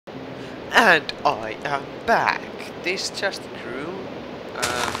And I am back! This just grew.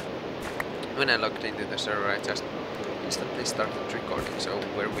 When I logged into the server, I just instantly started recording. So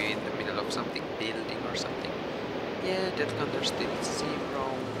were we in the middle of something, building or something? Yeah, that counter still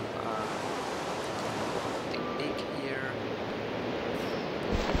 0. Nothing big here.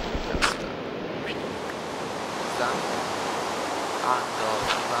 That's the done.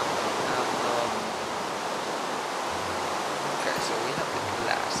 Okay, so we have the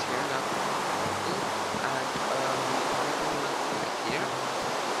glass here now. And here.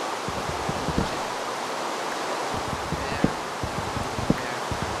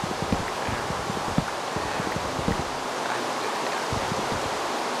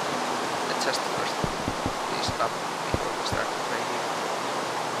 Let's just first this up before we start trading.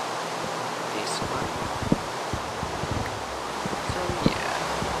 This one. So yeah,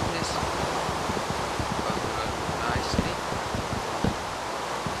 this going nicely.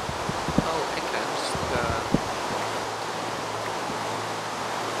 Oh, against the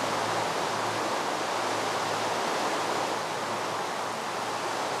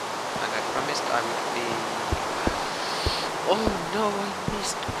and I promised I would be. Oh no, I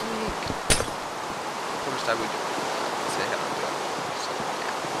missed click. I promised I would say hello to them. So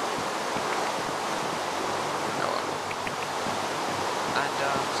yeah. No one. And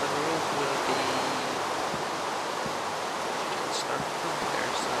so the roof will be. Let's start from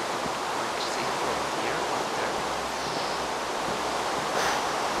there so I can like see from here on there.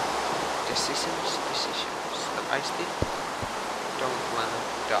 Decisions. But I still don't wanna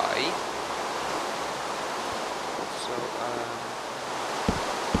die. So I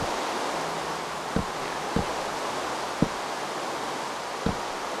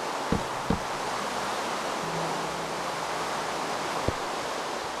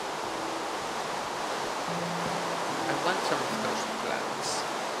want some of those plants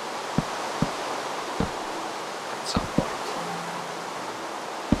at some point.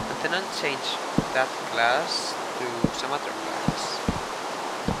 And then I'll change that glass to some other glass.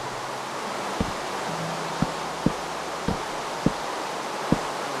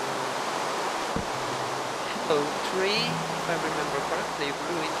 Hello tree, if I remember correctly, you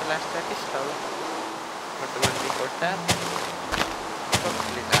grew in the last episode. Or the one before that.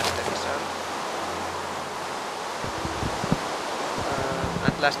 Probably last episode.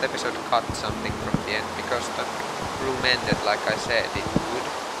 And last episode cut something from the end because the room ended like I said it would.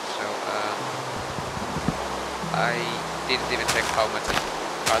 So I didn't even check how much it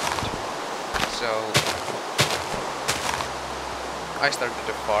cut. So I started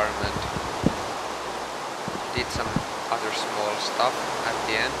a farm and did some other small stuff. At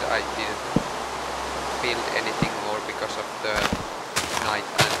the end I didn't build anything more because of the night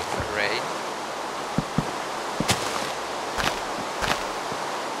and the rain.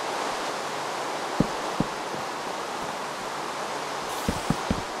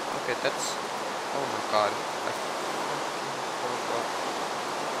 Okay, that's... oh my god, I forgot.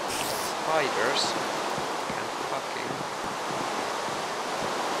 Spiders can fucking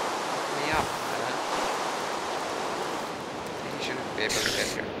fuck me up, man. He shouldn't be able to get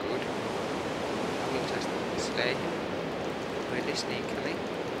here. Good. I will just slay him really sneakily.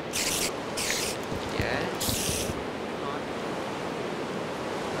 Yes. Come on.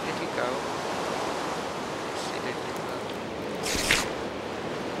 Where did you go? Silly little.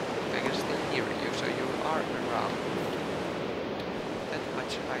 I can still hear you, so you are around. That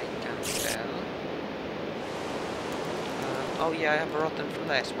much I can tell. Oh yeah, I have rotten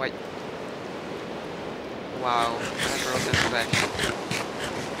flesh. Wait. Wow, I have rotten flesh.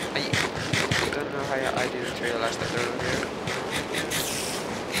 I don't know how I didn't realize that earlier.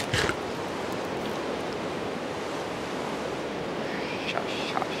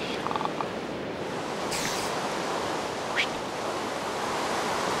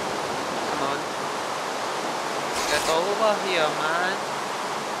 Come on. Get over here, man.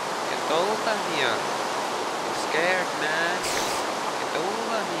 Get over here. I'm scared, man. Get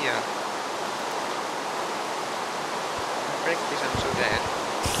over here. I break this, I'm so dead.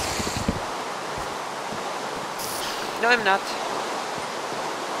 No, I'm not.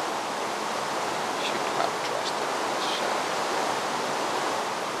 Should have trusted myself.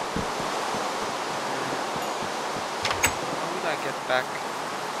 How would I get back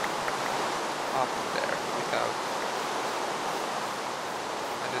up there without...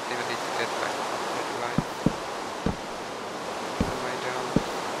 I don't even need to get back up there, do I? No, I don't.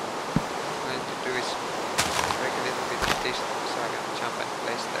 What I'm going to do is break a little bit of distance so I can jump and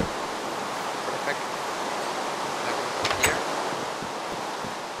place there. Perfect. Here.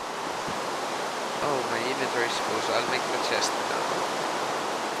 Oh, my inventory is full, so I'll make the chest now.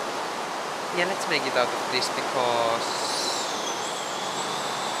 Yeah, let's make it out of this because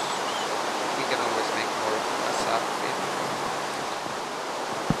we can always make more assassin.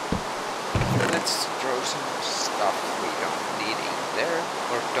 Let's throw some stuff we don't need in there,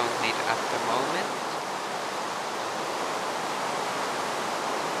 or don't need at the moment.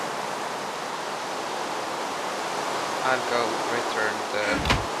 I'll go return the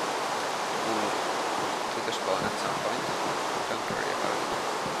wool to the spawn at some point. Don't worry about it.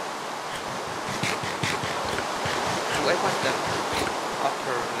 Do I want them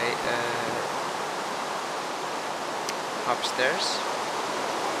upstairs?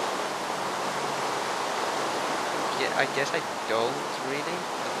 Yeah, I guess I don't really.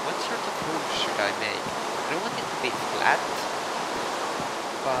 But what sort of roof should I make? I don't want it to be flat,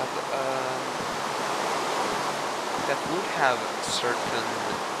 but that would have certain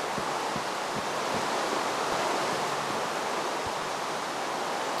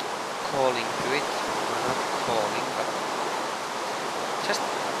calling to it. Well, not calling, but just...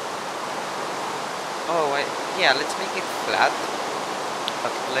 Oh, yeah, let's make it flat,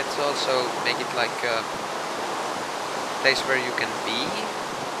 but let's also make it like a place where you can be.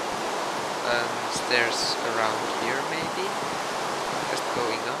 Stairs around here, maybe, just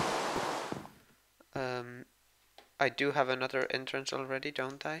going up. I do have another entrance already,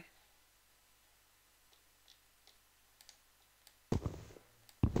 don't I?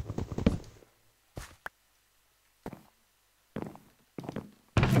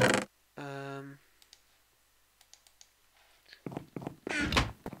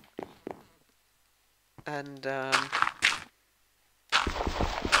 And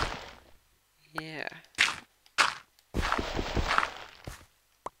yeah.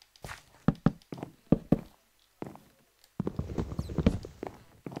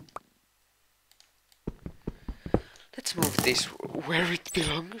 Let's move this where it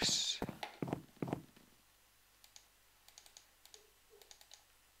belongs.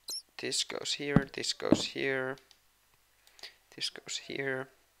 This goes here, this goes here, this goes here,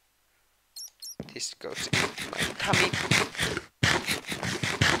 this goes in my tummy.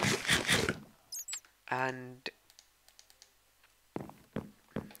 And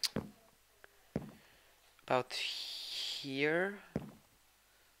about here.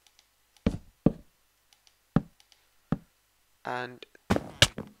 And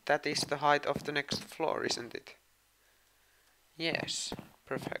that is the height of the next floor, isn't it? Yes,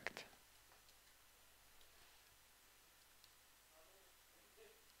 perfect.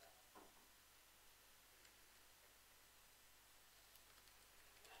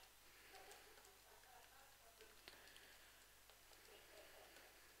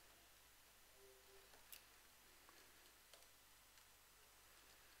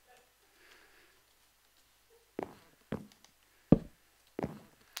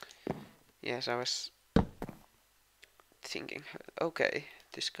 Yes, I was thinking, okay,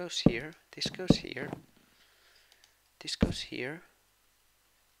 this goes here, this goes here, this goes here,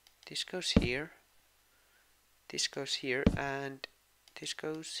 this goes here, this goes here, and this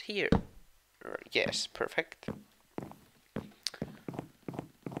goes here. Yes, perfect.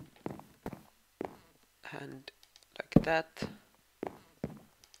 And like that,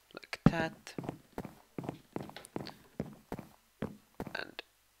 like that, and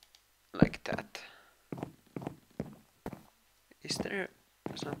like that. Is there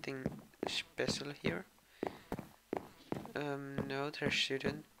something special here? No, there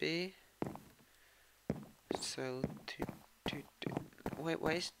shouldn't be. So, wait,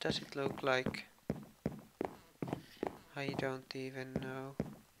 why does it look like... I don't even know.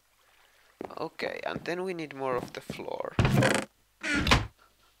 Okay, and then we need more of the floor.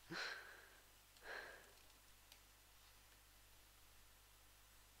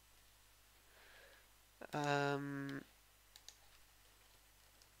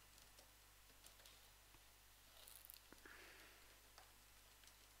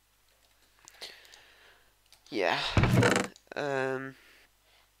 Yeah.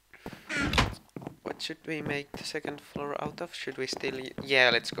 What should we make the second floor out of? Should we still... Yeah,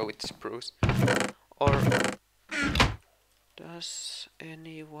 let's go with spruce. Or... Does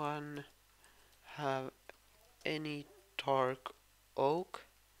anyone have any dark oak?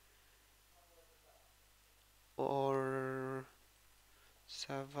 Or...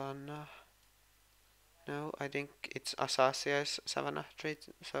 Savannah? No, I think it's Acacia's Savannah trait.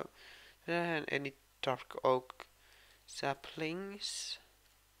 So, any dark oak saplings?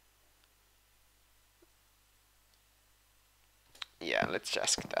 Yeah, let's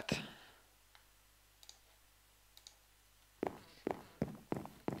ask that.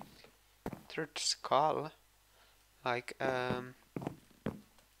 Third skull? Like,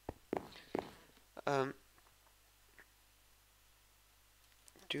 Um,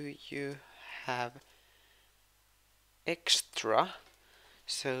 do you have extra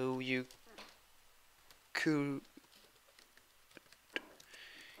so you could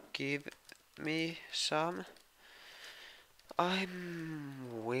give me some?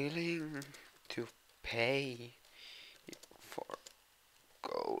 I'm willing to pay for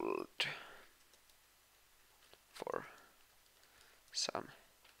gold for some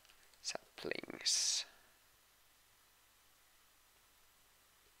saplings.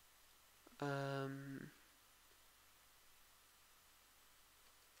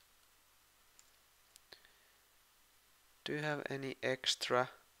 Do you have any extra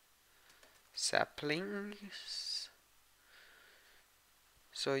saplings?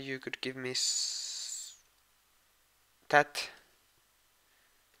 So you could give me that.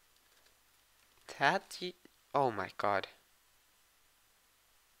 Oh my god.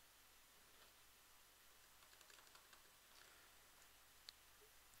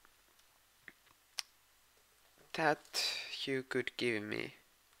 That you could give me.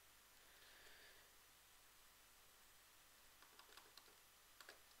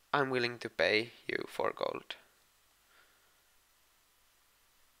 I'm willing to pay you for gold.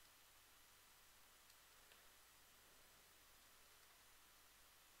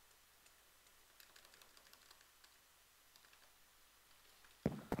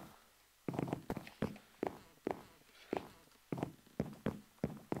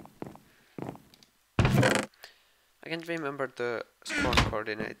 I can't remember the spawn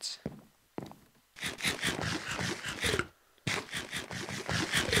coordinates.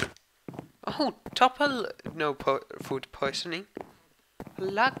 Oh, Topple! No food poisoning.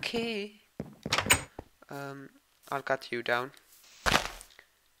 Lucky! I'll cut you down.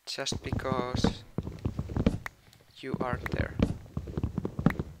 Just because you are there.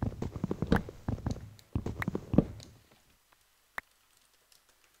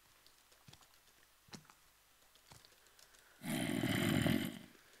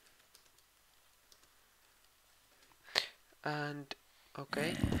 And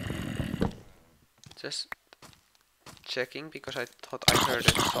okay, just checking because I thought I heard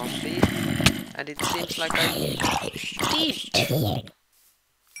a zombie, and it seems like I did.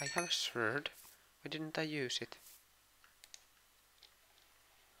 I have a sword. Why didn't I use it?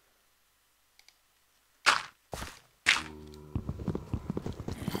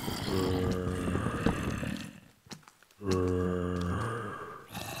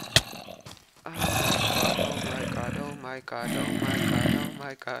 Oh my god, oh my god, oh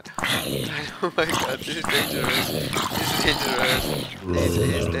my god, oh my god, this is dangerous, this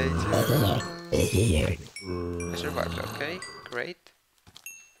is dangerous. I survived, okay, great.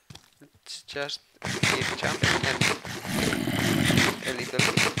 Let's just keep jumping and a little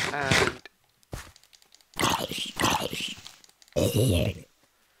bit and...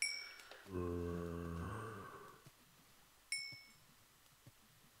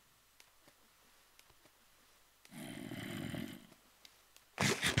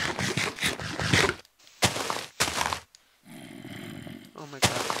 Oh my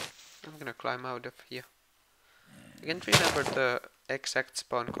god, I'm gonna climb out of here. I can't remember the exact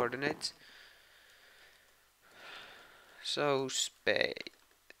spawn coordinates. So,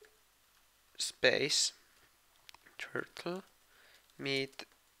 space turtle, meet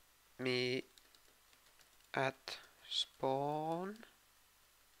me at spawn.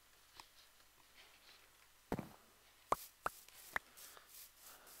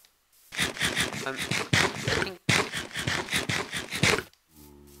 I think,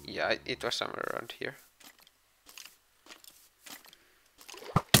 yeah, it was somewhere around here.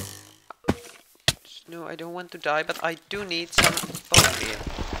 No, I don't want to die, but I do need some bone meal.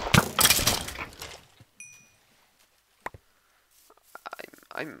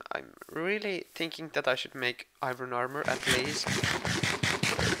 I'm really thinking that I should make iron armor at least.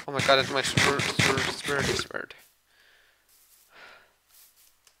 Oh my god, that's my sword.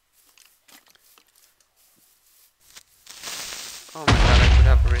 Oh my god, I could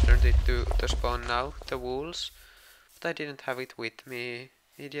have returned it to the spawn now, the wolves. But I didn't have it with me.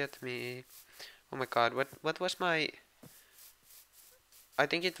 Idiot me. Oh my god, what was my... I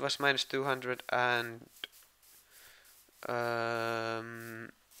think it was minus 200 and...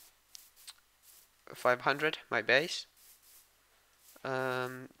 500, my base.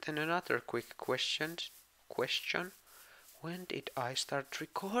 Then another quick question. When did I start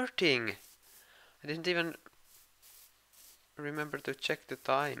recording? I didn't even remember to check the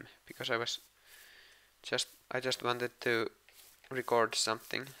time because I just wanted to record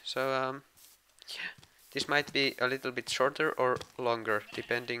something. So yeah, this might be a little bit shorter or longer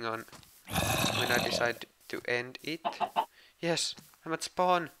depending on when I decide to end it. Yes, I'm at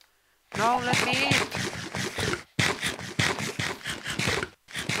spawn. No, let me eat.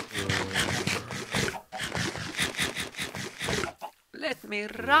 Let me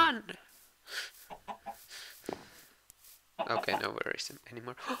run. Okay, no worries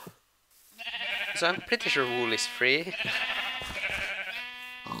anymore. So I'm pretty sure wool is free.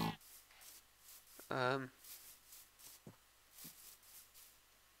 um,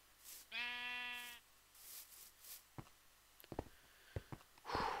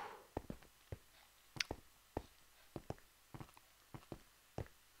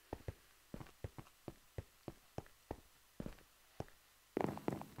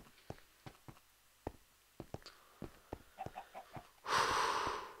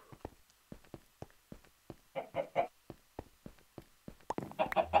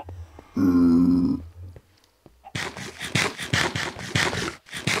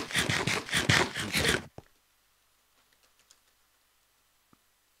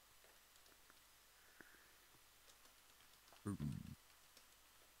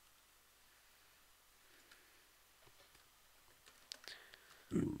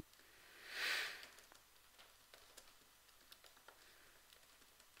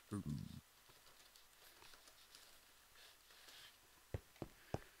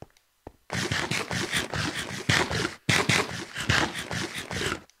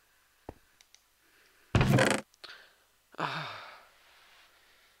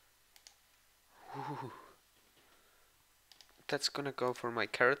 that's gonna go for my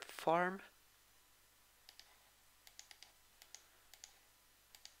carrot farm.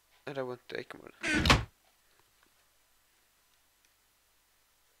 And I won't take more.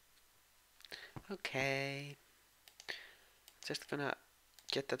 Okay. Just gonna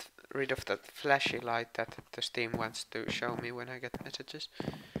get rid of that flashy light that the Steam wants to show me when I get messages.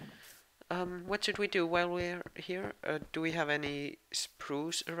 What should we do while we're here? Do we have any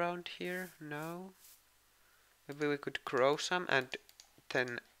spruce around here? No. Maybe we could grow some and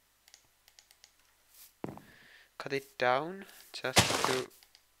then cut it down just to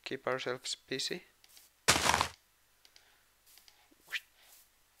keep ourselves busy.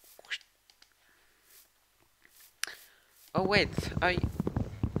 Oh wait, I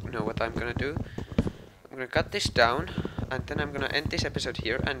know what I'm gonna do. I'm gonna cut this down and then I'm gonna end this episode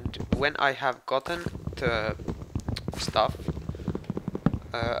here, and when I have gotten the stuff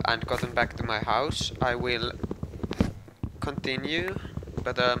and gotten back to my house, I will continue,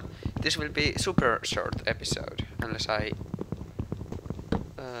 but this will be super short episode unless I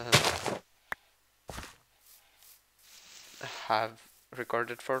have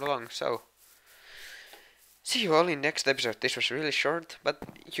recorded for long. So see you all in next episode. This was really short, but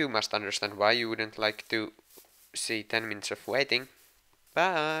you must understand why you wouldn't like to see 10 minutes of waiting.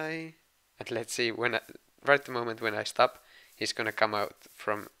 Bye. And let's see, when right the moment when I stop, he's gonna come out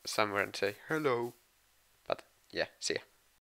from somewhere and say hello. But yeah, see ya.